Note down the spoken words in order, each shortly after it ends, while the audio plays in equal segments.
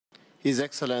His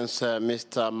Excellency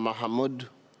Mr. Mahmoud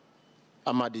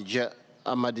Ahmadinejad,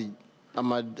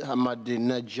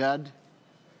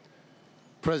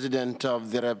 President of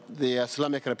the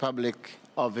Islamic Republic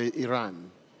of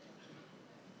Iran.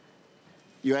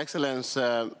 Your Excellency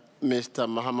Mr.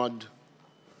 Mahmoud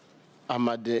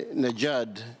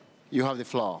Ahmadinejad, you have the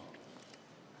floor.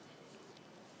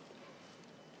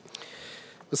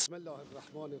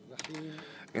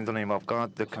 In the name of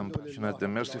God, the compassionate, the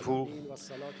merciful,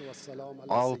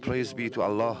 all praise be to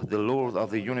Allah, the Lord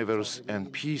of the universe,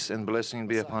 and peace and blessing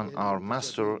be upon our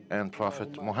Master and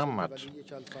Prophet Muhammad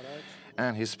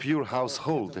and his pure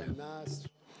household.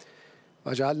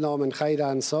 وجعلنا من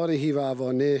خير أنصاره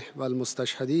وأعوانه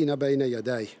والمستشهدين بين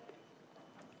يديه.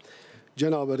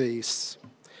 جناب رئیس،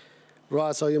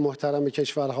 رؤسای محترم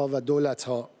کشورها و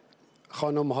دولتها،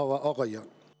 خانمها و آقایان.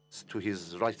 To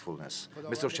his rightfulness.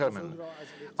 Mr. Chairman,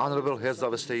 honorable heads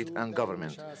of state and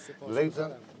government, ladies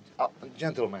and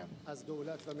gentlemen, I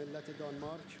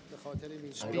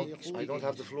don't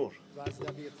have the floor.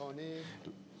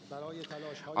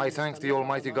 I thank the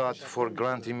Almighty God for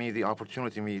granting me the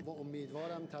opportunity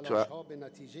to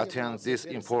attend this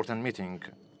important meeting.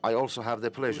 I also have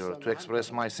the pleasure to express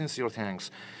my sincere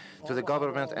thanks to the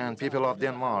government and people of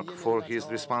Denmark for his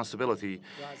responsibility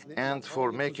and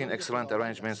for making excellent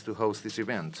arrangements to host this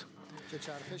event.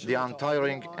 The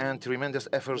untiring and tremendous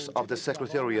efforts of the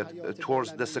Secretariat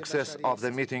towards the success of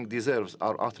the meeting deserves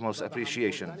our utmost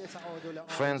appreciation.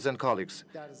 Friends and colleagues,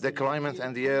 the climate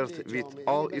and the earth with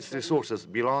all its resources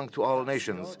belong to all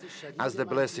nations as the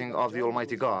blessing of the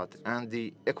Almighty God, and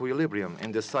the equilibrium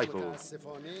in the cycle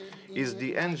is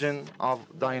the engine of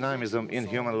dynamism in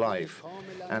human life,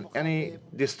 and any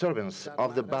disturbance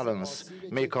of the balance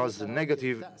may cause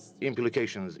negative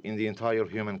implications in the entire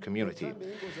human community.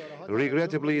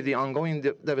 Regrettably, the ongoing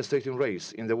devastating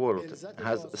race in the world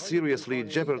has seriously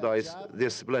jeopardized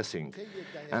this blessing,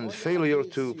 and failure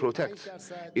to protect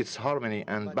its harmony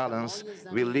and balance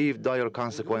will leave dire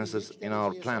consequences in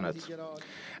our planet.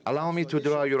 Allow me to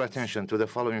draw your attention to the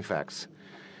following facts.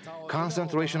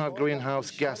 Concentration of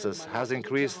greenhouse gases has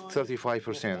increased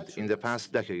 35% in the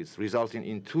past decades, resulting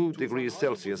in 2 degrees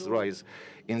Celsius rise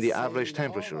in the average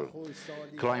temperature.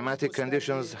 Climatic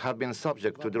conditions have been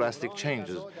subject to drastic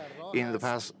changes in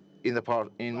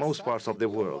most parts of the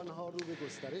world.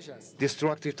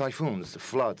 Destructive typhoons,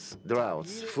 floods,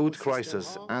 droughts, food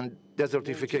crisis, and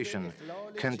desertification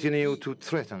continue to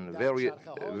threaten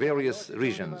various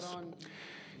regions.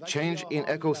 Change in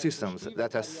ecosystems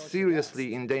that has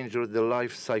seriously endangered the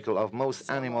life cycle of most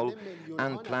animal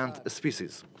and plant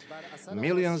species.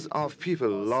 Millions of people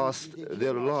lost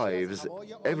their lives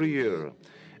every year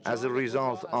as a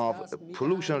result of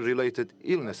pollution-related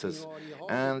illnesses,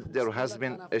 and there has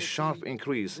been a sharp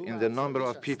increase in the number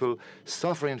of people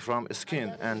suffering from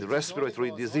skin and respiratory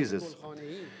diseases.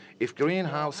 If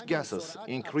greenhouse gases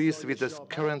increase with the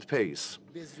current pace,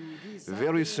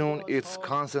 very soon its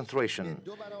concentration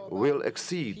will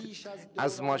exceed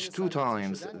as much 2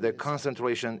 times the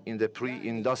concentration in the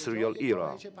pre-industrial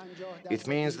era. It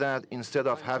means that instead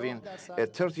of having a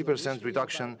 30%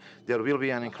 reduction, there will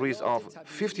be an increase of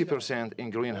 50%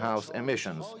 in greenhouse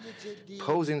emissions,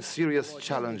 posing serious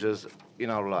challenges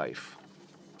in our life.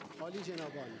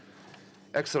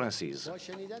 Excellencies,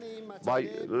 by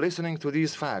listening to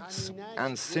these facts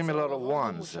and similar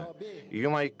ones, you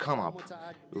may come up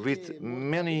with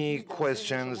many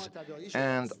questions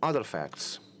and other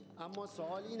facts.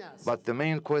 But the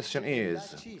main question is,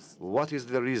 what is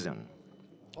the reason?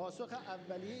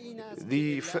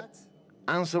 The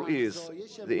answer is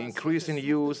the increasing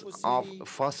use of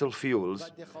fossil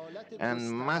fuels and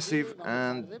massive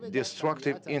and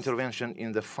destructive intervention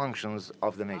in the functions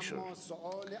of the nature.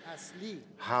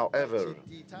 However,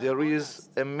 there is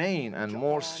a main and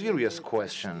more serious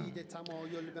question.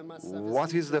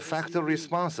 What is the factor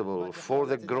responsible for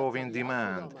the growing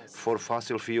demand for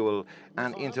fossil fuel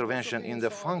and intervention in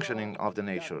the functioning of the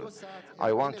nature?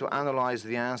 I want to analyze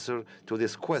the answer to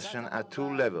this question at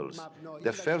 2 levels.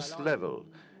 The first level,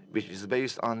 which is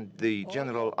based on the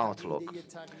general outlook.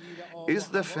 Is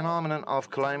the phenomenon of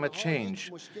climate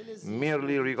change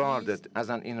merely regarded as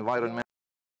an environment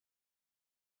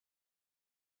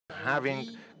having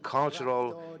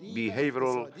cultural,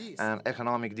 behavioral, and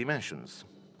economic dimensions?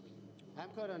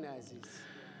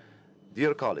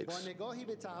 Dear colleagues,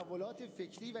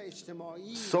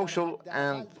 social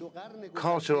and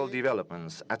cultural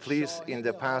developments, at least in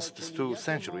the past 2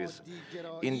 centuries,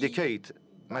 indicate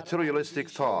materialistic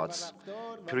thoughts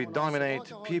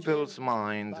predominate people's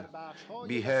mind,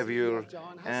 behavior,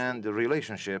 and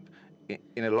relationship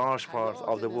in a large part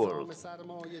of the world.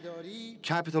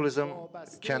 Capitalism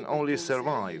can only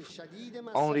survive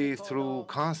only through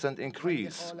constant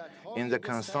increase in the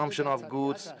consumption of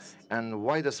goods and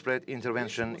widespread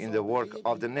intervention in the work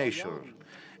of the nature.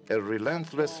 A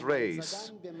relentless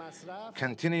race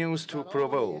continues to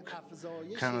provoke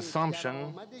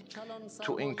consumption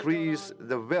to increase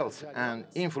the wealth and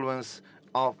influence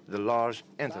of the large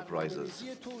enterprises.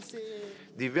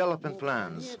 Development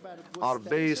plans are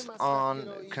based on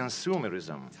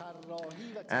consumerism,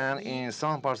 and in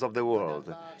some parts of the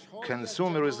world,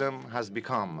 consumerism has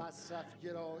become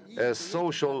a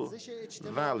social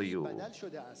value.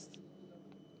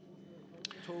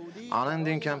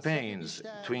 Unending campaigns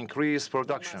to increase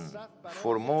production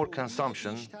for more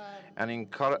consumption and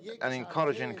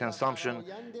encouraging consumption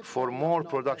for more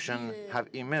production have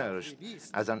emerged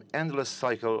as an endless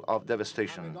cycle of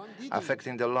devastation,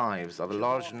 affecting the lives of a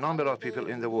large number of people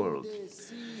in the world.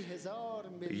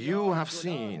 You have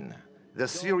seen the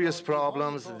serious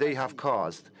problems they have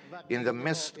caused in the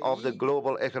midst of the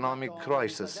global economic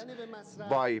crisis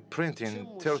by printing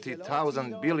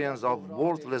 30,000 billions of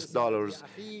worthless dollars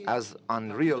as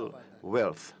unreal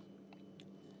wealth.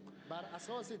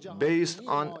 Based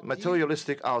on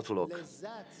materialistic outlook,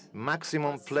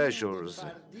 maximum pleasures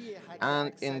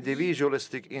and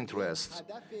individualistic interests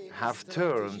have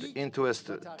turned into a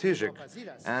strategic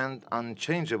and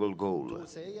unchangeable goal.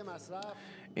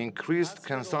 Increased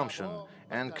consumption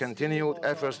and continued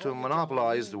efforts to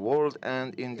monopolize the world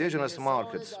and indigenous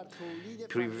markets,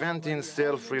 preventing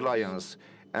self-reliance,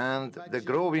 and the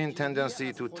growing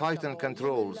tendency to tighten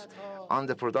controls on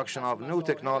the production of new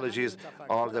technologies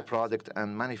are the product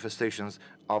and manifestations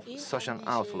of such an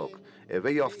outlook, a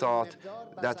way of thought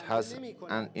that has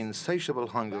an insatiable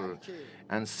hunger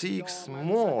and seeks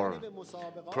more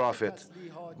profit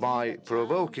by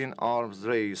provoking arms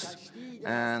race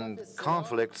and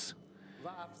conflicts,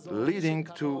 leading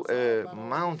to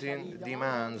mounting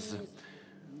demands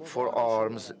for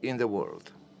arms in the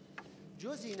world.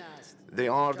 They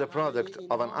are the product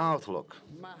of an outlook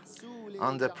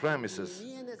on the premises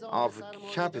of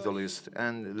capitalist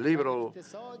and liberal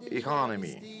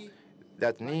economy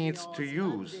that needs to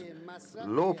use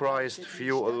low-priced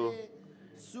fuel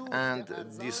and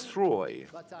destroy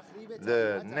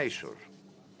the nature.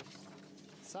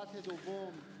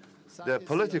 The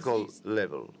political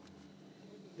level,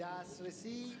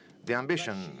 the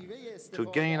ambition to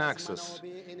gain access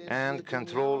and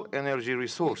control energy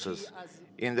resources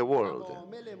in the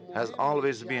world has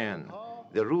always been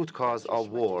the root cause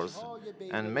of wars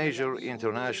and major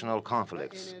international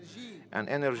conflicts, and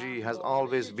energy has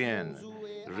always been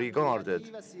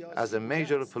regarded as a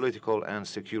major political and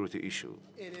security issue.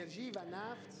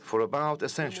 For about a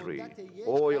century,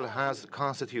 oil has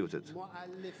constituted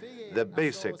the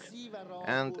basic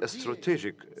and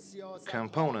strategic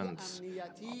components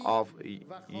of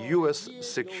U.S.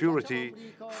 security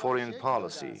foreign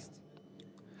policy.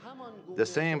 The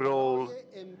same role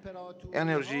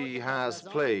energy has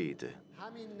played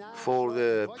for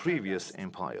the previous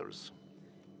empires.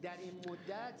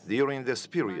 During this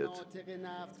period,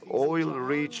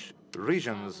 oil-rich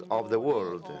regions of the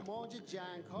world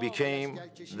became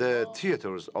the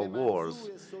theaters of wars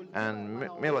and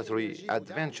military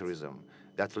adventurism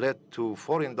that led to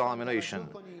foreign domination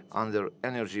on their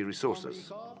energy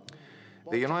resources.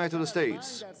 The United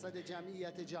States,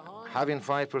 having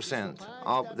 5%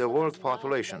 of the world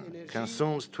population,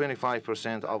 consumes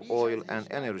 25% of oil and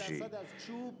energy,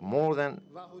 more than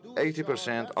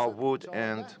 80% of wood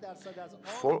and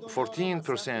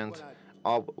 14%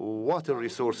 of water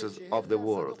resources of the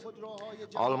world.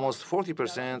 Almost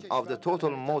 40% of the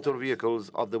total motor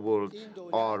vehicles of the world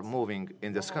are moving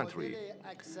in this country.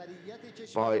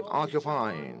 By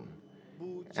occupying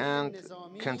and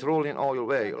controlling oil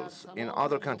wells in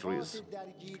other countries,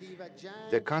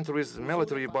 the country's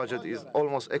military budget is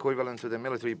almost equivalent to the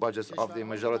military budgets of the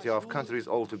majority of countries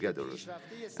altogether,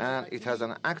 and it has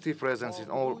an active presence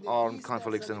in all armed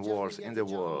conflicts and wars in the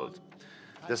world.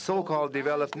 The so-called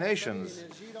developed nations,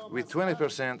 with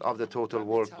 20% of the total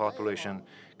world population,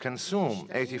 consume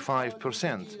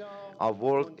 85% of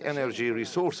world energy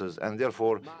resources, and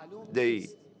therefore they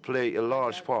play a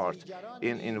large part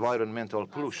in environmental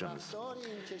pollutions.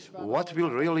 What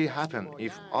will really happen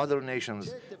if other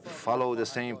nations follow the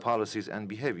same policies and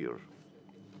behavior?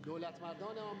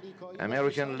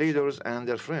 American leaders and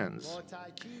their friends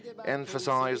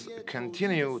emphasized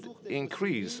continued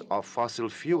increase of fossil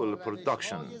fuel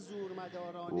production,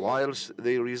 whilst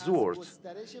they resort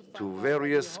to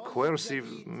various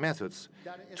coercive methods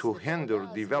to hinder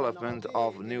development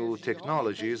of new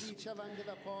technologies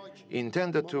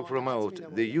intended to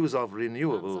promote the use of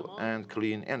renewable and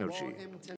clean energy.